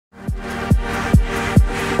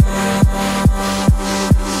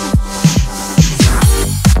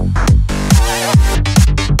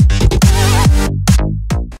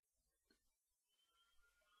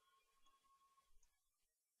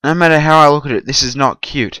No matter how I look at it, this is not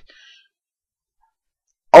cute.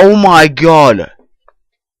 Oh my god!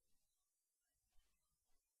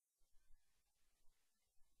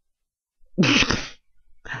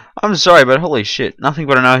 I'm sorry, but holy shit, nothing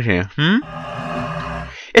but a note here.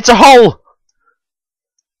 It's a hole!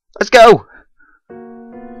 Let's go!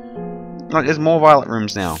 Like, there's more violet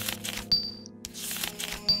rooms now.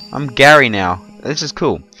 I'm Gary now. This is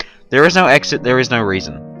cool. There is no exit, there is no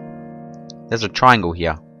reason. There's a triangle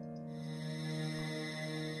here.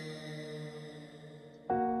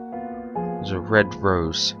 There's a red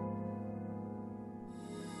rose.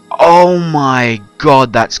 Oh my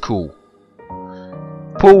god, that's cool.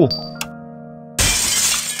 Pool.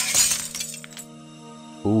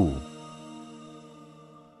 Ooh.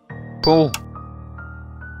 Pool.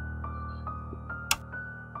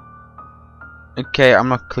 Okay, I'm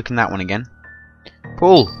not clicking that one again.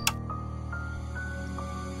 Pool.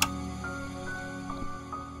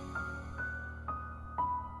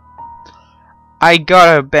 I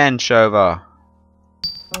got a bench over.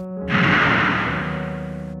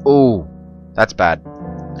 Ooh, that's bad.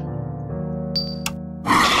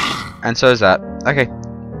 And so is that. Okay.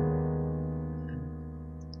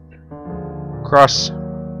 Cross.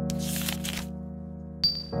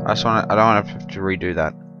 I don't want to have to redo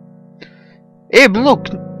that. Ib, look!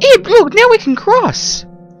 Ib, look! Now we can cross!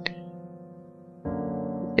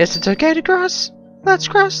 Yes, it's okay to cross. Let's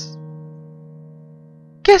cross.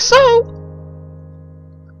 Guess so!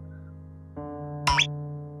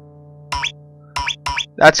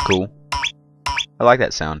 That's cool. I like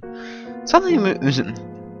that sound. Something moves. Ib,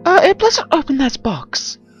 let's not open that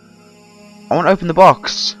box. I want to open the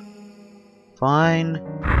box. Fine.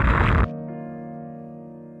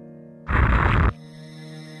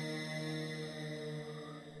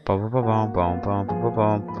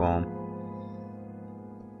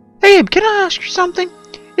 Hey, Ib, can I ask you something?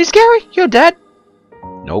 Is Gary your dad?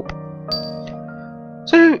 Nope.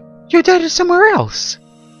 So your dad is somewhere else?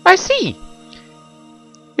 I see.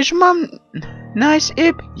 Is your mum nice,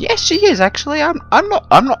 Ib? Yes, she is actually. I'm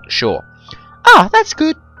not sure. Ah, that's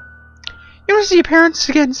good. You want to see your parents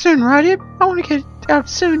again soon, right, Ib? I want to get out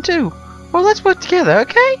soon too. Well, let's work together,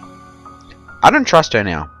 okay? I don't trust her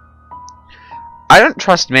now. I don't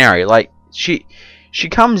trust Mary. Like she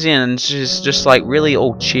comes in and she's just like really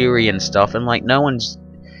all cheery and stuff, and like no one's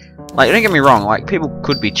like, don't get me wrong, like people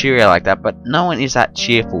could be cheery like that, but no one is that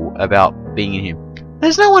cheerful about being in here.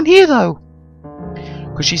 There's no one here though.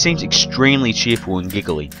 Because she seems extremely cheerful and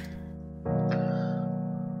giggly.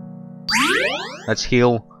 Let's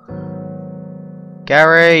heal.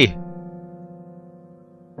 Gary!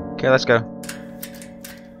 Okay, let's go.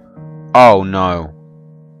 Oh no.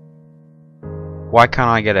 Why can't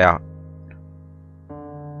I get out?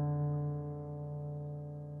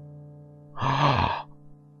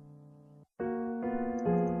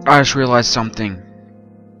 I just realized something.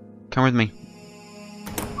 Come with me.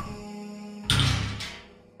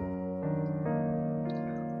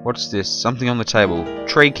 What's this? Something on the table.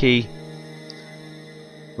 Tree key.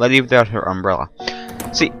 Lady without her umbrella.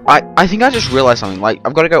 See, I think I just realized something. Like,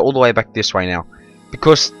 I've got to go all the way back this way now.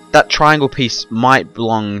 Because that triangle piece might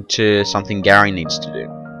belong to something Gary needs to do.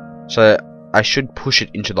 So, I should push it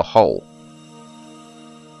into the hole.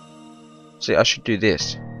 See, I should do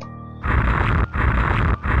this.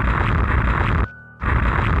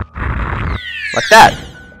 Like that!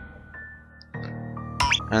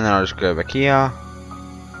 And then I'll just go back here.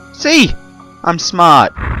 See! I'm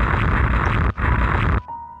smart.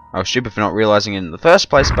 I was stupid for not realizing it in the first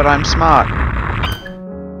place, but I'm smart.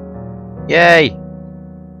 Yay!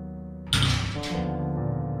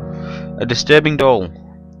 A disturbing doll.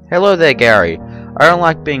 Hello there, Gary. I don't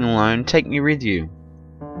like being alone. Take me with you.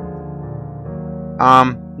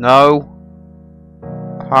 No.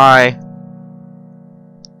 Hi.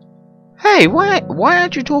 Hey, why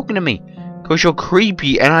aren't you talking to me? 'Cause you're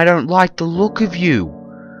creepy and I don't like the look of you.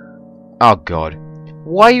 Oh god.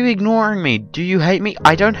 Why are you ignoring me? Do you hate me?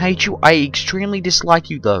 I don't hate you. I extremely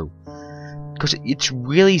dislike you though. Because it's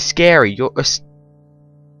really scary. You're a...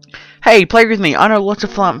 Hey, play with me. I know lots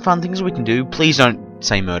of fun things we can do. Please don't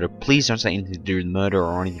say murder. Please don't say anything to do with murder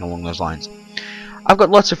or anything along those lines. I've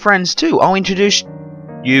got lots of friends too. I'll introduce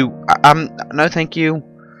you. No thank you.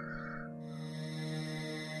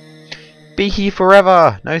 Be here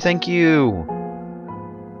forever. No thank you.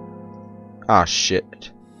 Ah,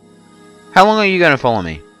 shit. How long are you going to follow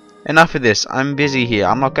me? Enough of this. I'm busy here.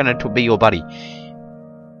 I'm not going to be your buddy.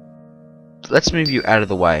 Let's move you out of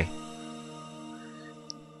the way.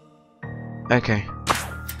 Okay.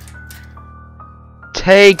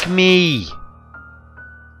 Take me!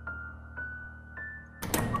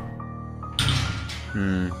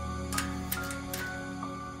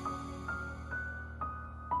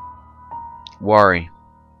 worry.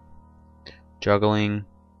 Juggling.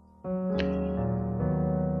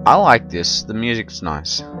 I like this. The music's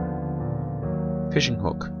nice. Fishing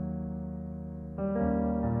hook.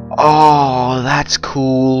 Oh, that's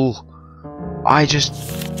cool.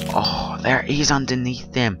 Oh, there he's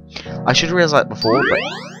underneath them. I should have realized that before, but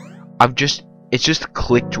it's just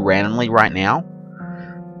clicked randomly right now.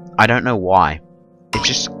 I don't know why. It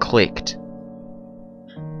just clicked.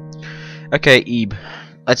 Okay, Ebe,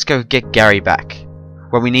 let's go get Gary back.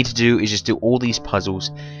 What we need to do is just do all these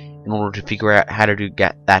puzzles in order to figure out how to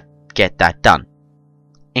get that done.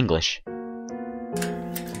 English.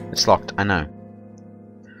 It's locked, I know.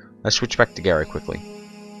 Let's switch back to Gary quickly.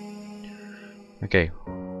 Okay,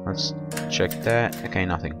 let's check that. Okay,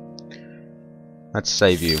 nothing. Let's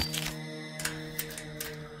save you.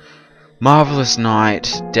 Marvelous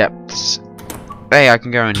night, depths. Hey, I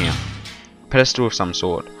can go in here. Pedestal of some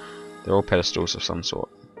sort. They're all pedestals of some sort.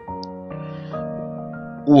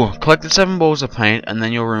 Ooh, collect the 7 balls of paint, and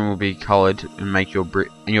then your room will be coloured, and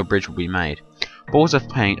your bridge will be made. Balls of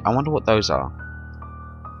paint. I wonder what those are.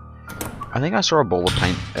 I think I saw a ball of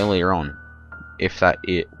paint earlier on. If that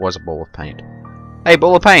it was a ball of paint. Hey,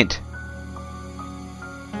 ball of paint!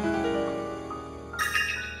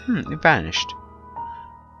 It vanished.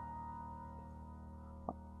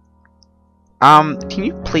 Can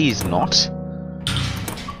you please not?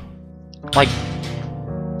 Like,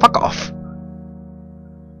 fuck off.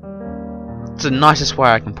 It's the nicest way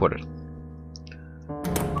I can put it.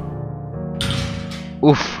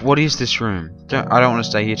 Oof, what is this room? I don't want to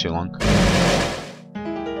stay here too long.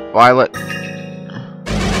 Violet.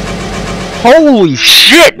 Holy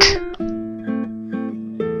shit!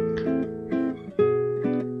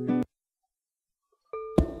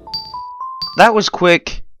 That was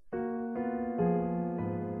quick.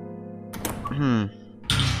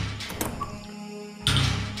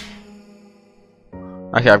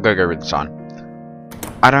 Okay, I've got to go read the sign.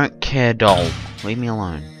 I don't care, doll. Leave me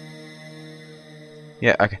alone.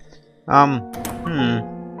 Yeah, okay.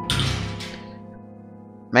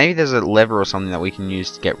 Maybe there's a lever or something that we can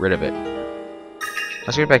use to get rid of it.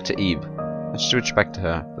 Let's go back to Eve. Let's switch back to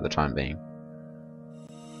her for the time being.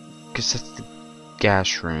 Because that's the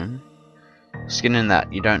gas room. Skin in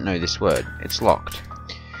that. You don't know this word. It's locked.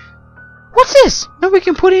 What's this? No, we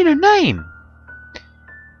can put in a name.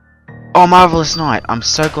 Oh, marvelous night. I'm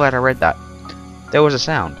so glad I read that. There was a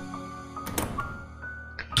sound.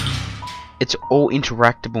 It's all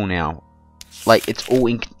interactable now. Like, it's all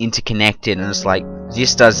interconnected, and it's like,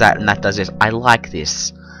 this does that, and that does this. I like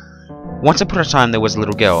this. Once upon a time, there was a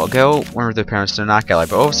little girl. A girl went with her parents to an art gallery,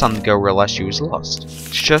 but all of a sudden, the girl realized she was lost.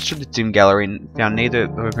 She searched through the dim gallery and found neither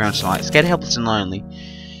of her parents tonight. Scared, helpless, and lonely.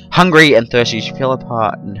 Hungry and thirsty, she fell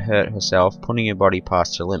apart and hurt herself, putting her body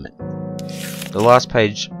past her limit. The last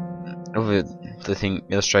page of the thing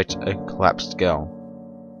illustrates a collapsed girl.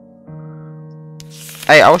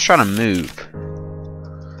 Hey, I was trying to move.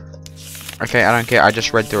 Okay, I don't care. I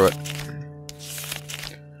just read through it.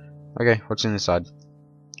 Okay, what's inside?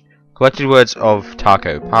 Collected Words of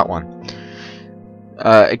Taco, Part 1.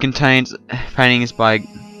 It contains paintings by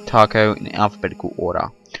Taco in alphabetical order.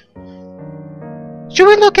 Should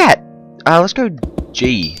we look at? Let's go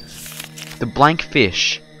G. The blank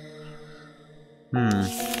fish.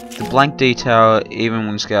 The blank detail, even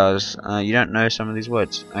when scars. You don't know some of these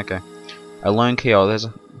words. Okay. A lone key. Oh, there's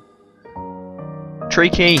a tree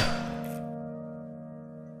key.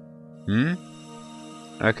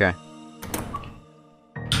 Okay.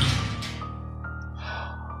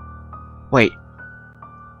 Wait.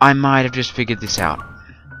 I might have just figured this out.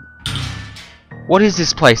 What is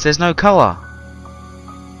this place? There's no color.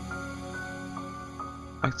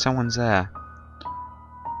 Like someone's there.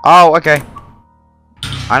 Oh, okay.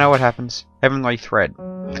 I know what happens. Heavenly thread.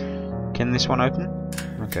 Can this one open?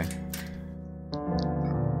 Okay.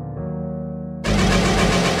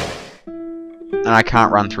 And I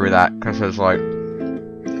can't run through that because it's like.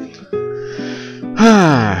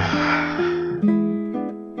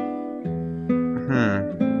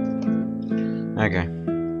 Okay.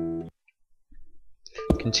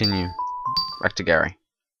 Continue. Back to Gary.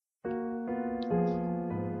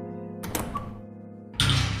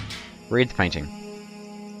 Read the painting.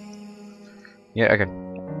 Yeah, okay.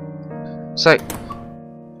 So,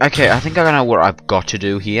 okay, I think I know what I've got to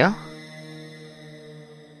do here.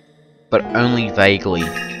 But only vaguely.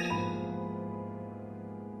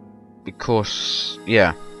 Because,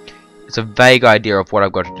 yeah. It's a vague idea of what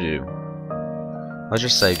I've got to do. I'll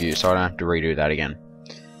just save you so I don't have to redo that again.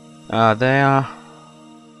 There.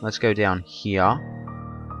 Let's go down here.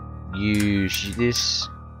 Use this.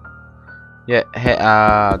 Yeah,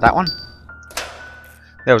 that one.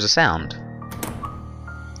 There was a sound.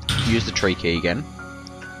 use the tree key again.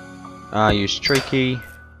 Use tree key.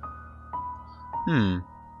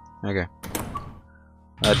 Okay.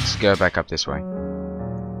 Let's go back up this way.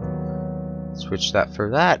 Switch that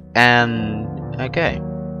for that, and okay.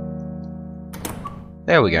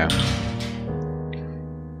 There we go.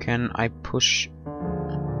 Can I push?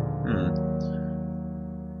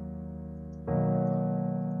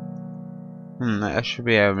 I should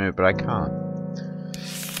be able to move, but I can't.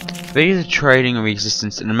 Via the trading of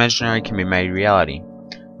existence, an imaginary can be made reality.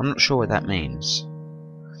 I'm not sure what that means.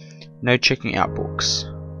 No checking out books.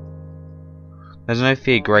 There's no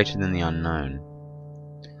fear greater than the unknown.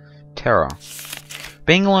 Terror.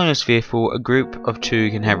 Being alone is fearful. A group of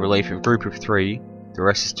 2 can have relief. A group of 3, the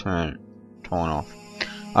rest is torn off.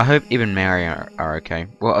 I hope even Mary are okay.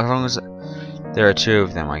 Well, as long as there are 2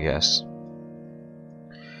 of them, I guess.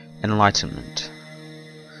 Enlightenment.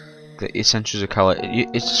 The essentials of color.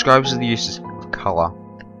 It describes the uses of color.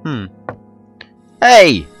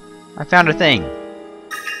 Hey! I found a thing.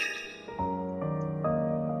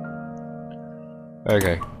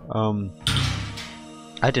 Okay.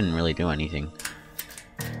 I didn't really do anything.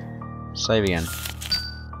 Save again.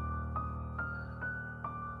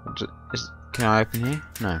 Can I open here?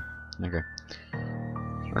 No. Okay.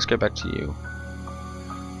 Let's go back to you.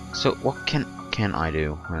 So what can I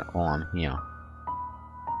do while I'm here?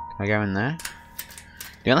 Can I go in there?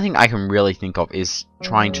 The only thing I can really think of is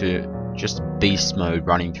trying to just beast mode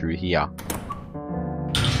running through here.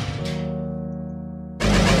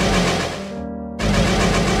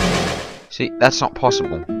 See, that's not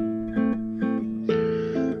possible.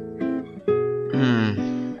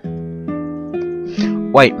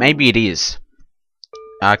 Wait, maybe it is.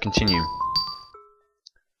 Continue.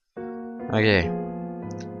 Okay.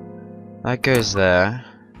 That goes there.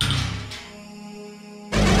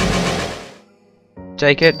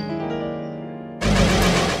 Take it.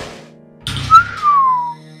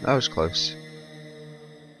 That was close.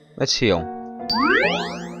 Let's heal.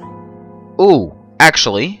 Ooh,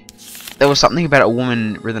 actually, there was something about a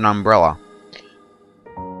woman with an umbrella.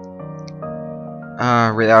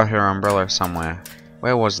 Without her umbrella somewhere.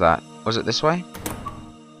 Where was that? Was it this way?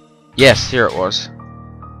 Yes, here it was.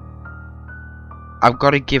 I've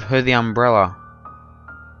got to give her the umbrella.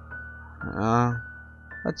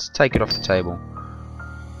 Let's take it off the table.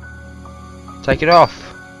 Take it off!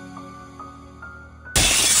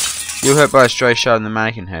 You were hurt by a stray shot in the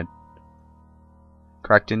mannequin head.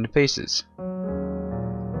 Cracked into pieces.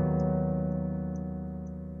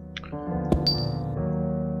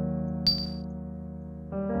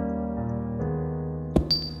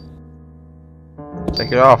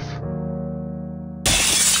 Take it off.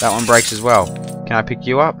 That one breaks as well. Can I pick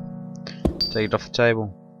you up? Take it off the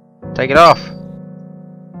table. Take it off!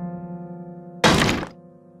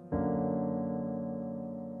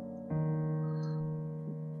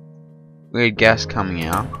 Weird gas coming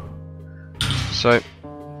out. So...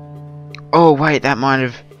 oh wait, that might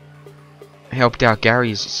have helped out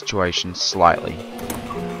Gary's situation slightly.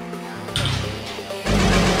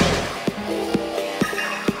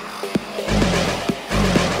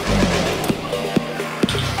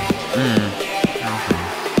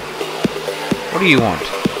 What do you want?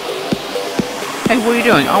 Hey, what are you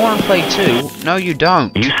doing? I want to play too. No, you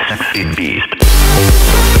don't. You sexy beast.